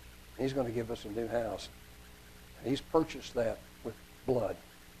die, and he's going to give us a new house. And he's purchased that with blood,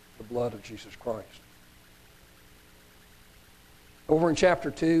 the blood of Jesus Christ. Over in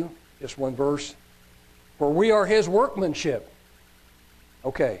chapter 2, just one verse, for we are his workmanship.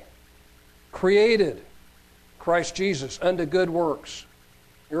 Okay. Created, Christ Jesus, unto good works.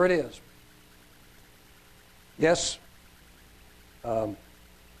 Here it is. Yes,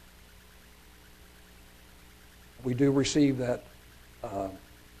 we do receive that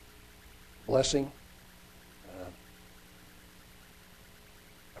blessing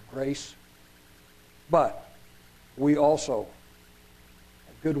of grace, but we also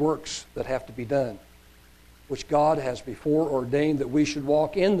have good works that have to be done, which God has before ordained that we should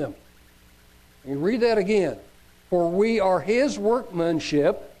walk in them. You read that again. For we are his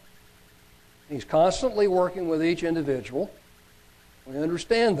workmanship. He's constantly working with each individual. We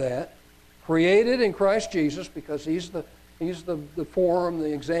understand that. Created in Christ Jesus, because he's the form,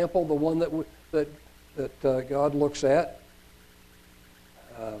 the example, the one that God looks at.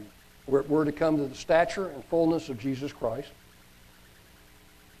 We're to come to the stature and fullness of Jesus Christ,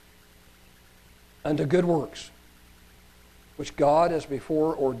 unto good works, which God has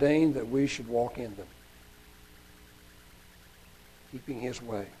before ordained that we should walk in them, keeping His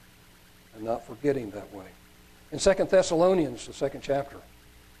way and not forgetting that way. In 2 Thessalonians, the 2nd chapter,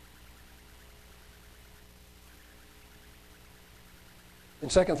 in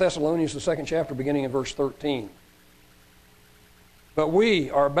 2 Thessalonians, the 2nd chapter, beginning in verse 13, but we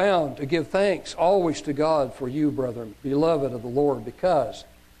are bound to give thanks always to God for you, brethren, beloved of the Lord, because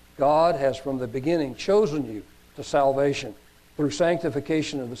God has from the beginning chosen you to salvation through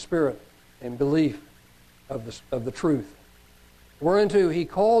sanctification of the Spirit and belief of the truth, whereunto He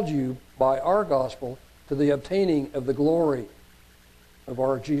called you by our gospel to the obtaining of the glory of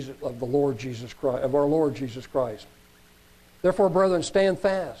our Lord Jesus Christ. Therefore, brethren, stand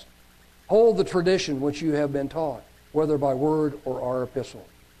fast. Hold the tradition which you have been taught, whether by word or our epistle.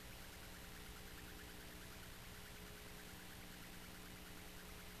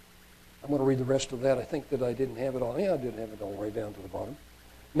 I'm going to read the rest of that. I think that I didn't have it all. Yeah, I did have it all the way down to the bottom.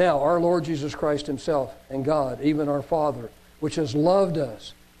 Now, our Lord Jesus Christ Himself and God, even our Father, which has loved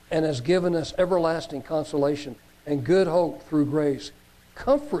us and has given us everlasting consolation and good hope through grace,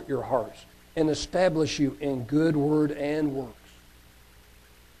 comfort your hearts and establish you in good word and works.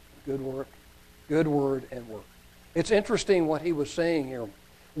 Good word and work. It's interesting what he was saying here.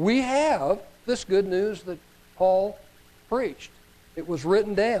 We have this good news that Paul preached. It was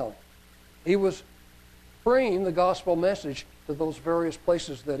written down. He was bringing the gospel message to those various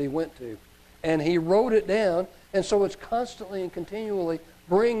places that he went to. And he wrote it down, and so it's constantly and continually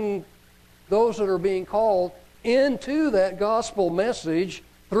bringing those that are being called into that gospel message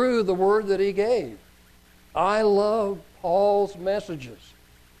through the word that he gave. I love Paul's messages.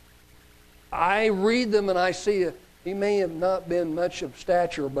 I read them and I see it. He may have not been much of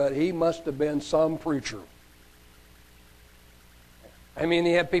stature, but he must have been some preacher. I mean,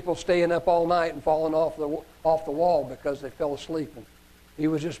 he had people staying up all night and falling off the wall because they fell asleep. And he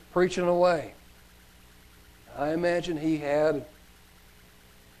was just preaching away. I imagine he had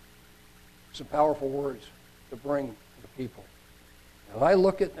some powerful words to bring to the people. And I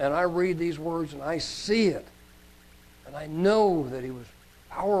look at and I read these words and I see it. And I know that he was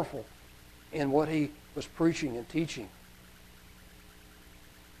powerful in what he was preaching and teaching.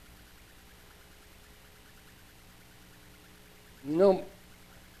 You know,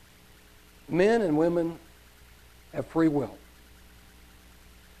 men and women have free will.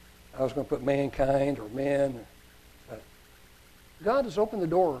 I was going to put mankind or men. But God has opened the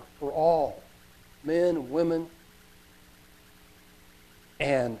door for all, men and women.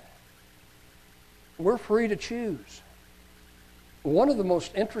 And we're free to choose. One of the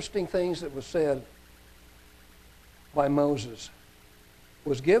most interesting things that was said by Moses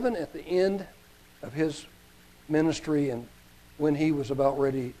was given at the end of his ministry and when he was about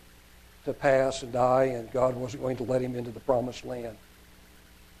ready to pass and die and God wasn't going to let him into the promised land.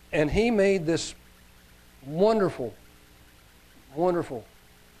 And he made this wonderful, wonderful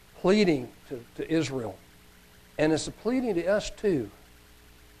pleading to Israel. And it's a pleading to us too.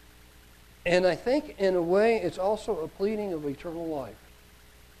 And I think in a way it's also a pleading of eternal life.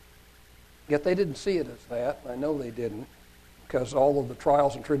 Yet they didn't see it as that. I know they didn't, because all of the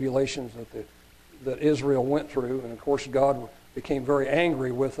trials and tribulations that Israel went through, and of course God became very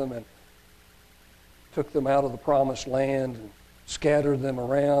angry with them and took them out of the promised land and scattered them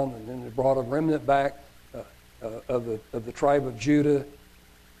around, and then they brought a remnant back of the tribe of Judah.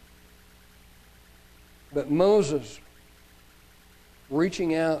 But Moses,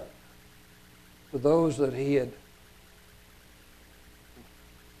 reaching out to those that he had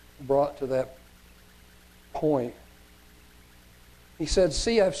brought to that point, he said,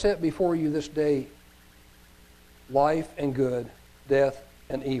 "See, I've set before you this day life and good, death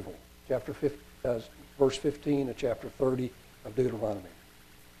and evil." Verse 15 of chapter 30 of Deuteronomy.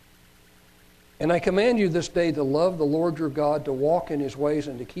 "And I command you this day to love the Lord your God, to walk in his ways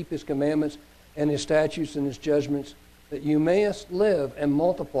and to keep his commandments and his statutes and his judgments, that you mayest live and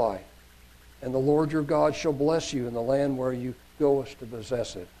multiply. And the Lord your God shall bless you in the land where you goest to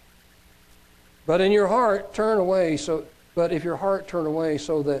possess it. But if your heart turn away so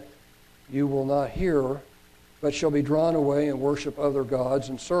that you will not hear, but shall be drawn away and worship other gods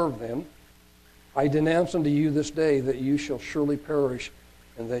and serve them, I denounce unto you this day that you shall surely perish,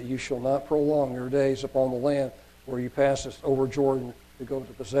 and that you shall not prolong your days upon the land where you passest over Jordan to go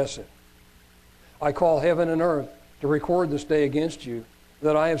to possess it. I call heaven and earth to record this day against you,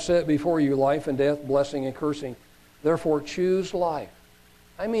 that I have set before you life and death, blessing and cursing. Therefore choose life."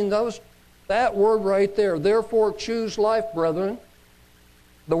 I mean, that word right there. Therefore choose life, brethren.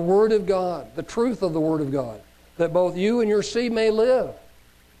 the Word of God, the truth of the Word of God, that both you and your seed may live.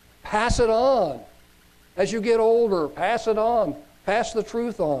 Pass it on. As you get older, pass it on. Pass the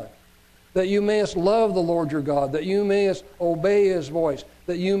truth on. That you mayest love the Lord your God, that you mayest obey His voice,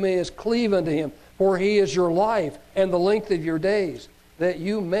 that you mayest cleave unto Him, for He is your life and the length of your days, that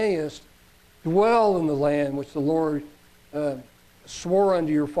you mayest dwell in the land which the Lord swore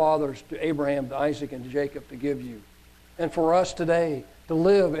unto your fathers, to Abraham, to Isaac, and to Jacob, to give you. And for us today to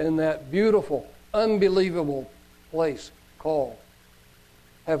live in that beautiful, unbelievable place called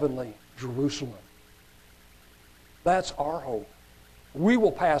heavenly Jerusalem. That's our hope. We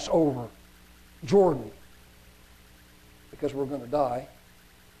will pass over Jordan because we're going to die,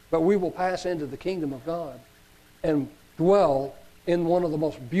 but we will pass into the kingdom of God and dwell in one of the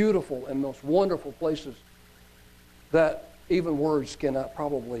most beautiful and most wonderful places that even words cannot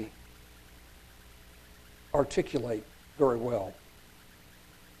probably articulate very well.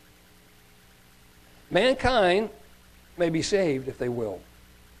 Mankind may be saved if they will.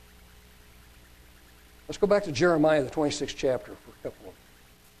 Let's go back to Jeremiah, the 26th chapter, for a couple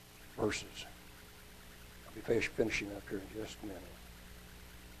of verses. I'll be finishing up here in just a minute.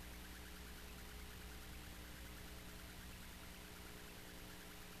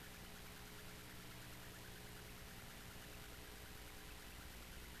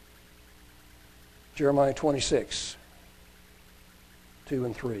 Jeremiah 26, 2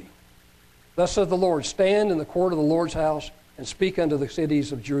 and 3. Thus saith the Lord, stand in the court of the Lord's house and speak unto the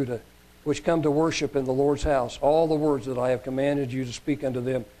cities of Judah, which come to worship in the Lord's house, all the words that I have commanded you to speak unto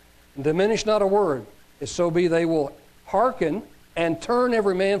them. And diminish not a word, if so be they will hearken and turn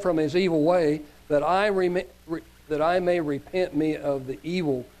every man from his evil way, that I may repent me of the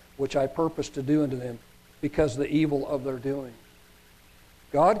evil which I purpose to do unto them, because the evil of their doing.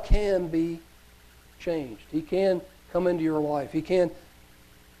 God can be changed. He can come into your life. He can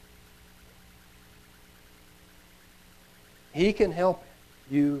help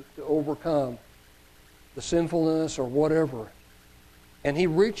you to overcome the sinfulness or whatever. And He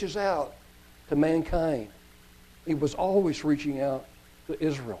reaches out to mankind. He was always reaching out to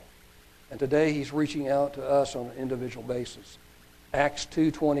Israel. And today He's reaching out to us on an individual basis. Acts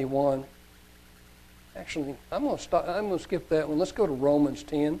 2:21. Actually, I'm going to skip that one. Let's go to Romans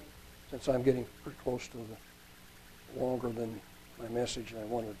 10, since I'm getting pretty close to the longer than my message I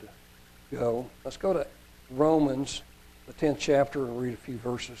wanted to go. Let's go to Romans, the 10th chapter, and read a few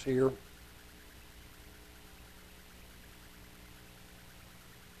verses here.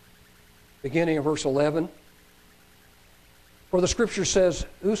 Beginning in verse 11. For the Scripture says,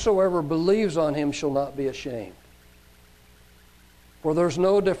 whosoever believes on Him shall not be ashamed. For there's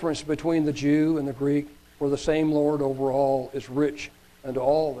no difference between the Jew and the Greek, for the same Lord over all is rich unto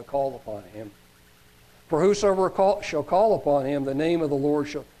all that call upon Him. For whosoever shall call upon Him, the name of the Lord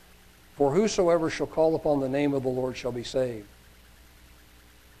shall... For whosoever shall call upon the name of the Lord shall be saved.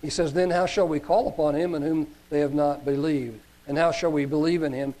 He says, then how shall we call upon Him in whom they have not believed? And how shall we believe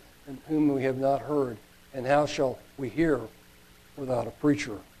in Him in whom we have not heard? And how shall we hear without a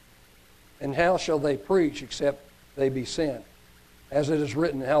preacher? And how shall they preach except they be sent? As it is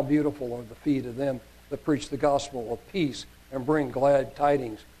written, how beautiful are the feet of them that preach the gospel of peace and bring glad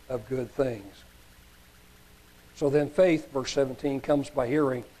tidings of good things. So then faith, verse 17, comes by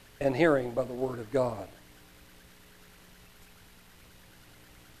hearing, and hearing by the word of God.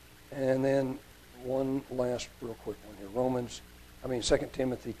 And then one last real quick one here. 2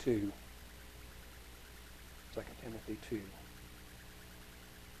 Timothy 2. 2 Timothy 2.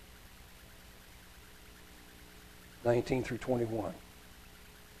 19 through 21.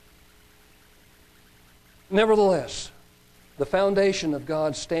 Nevertheless, the foundation of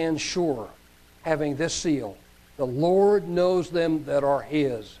God stands sure, having this seal, the Lord knows them that are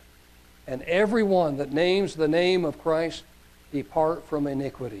His, and every one that names the name of Christ depart from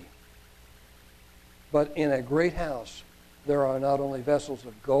iniquity. But in a great house there are not only vessels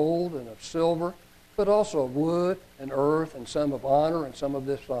of gold and of silver, but also of wood and earth, and some of honor and some of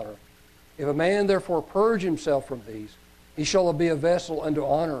dishonor. If a man therefore purge himself from these, he shall be a vessel unto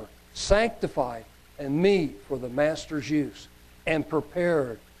honor, sanctified and meet for the master's use, and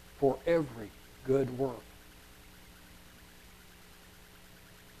prepared for every good work.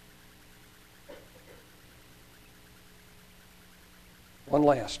 One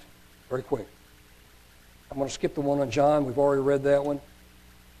last, very quick. I'm going to skip the one on John. We've already read that one.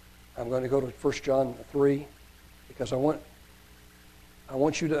 I'm going to go to 1 John 3, because I want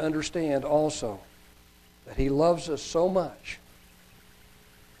you to understand also that He loves us so much.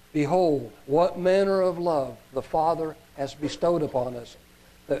 Behold, what manner of love the Father has bestowed upon us,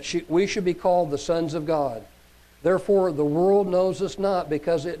 that we should be called the sons of God. Therefore the world knows us not,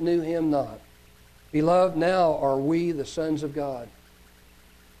 because it knew him not. Beloved, now are we the sons of God,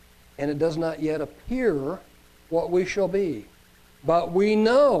 and it does not yet appear what we shall be. But we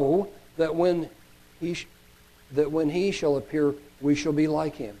know that when he shall appear, we shall be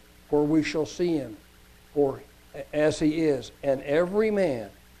like him, for we shall see him as he is. And every man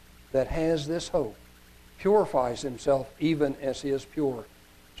that has this hope purifies himself even as he is pure.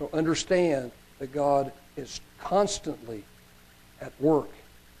 So understand that God is constantly at work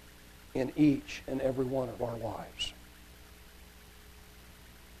in each and every one of our lives.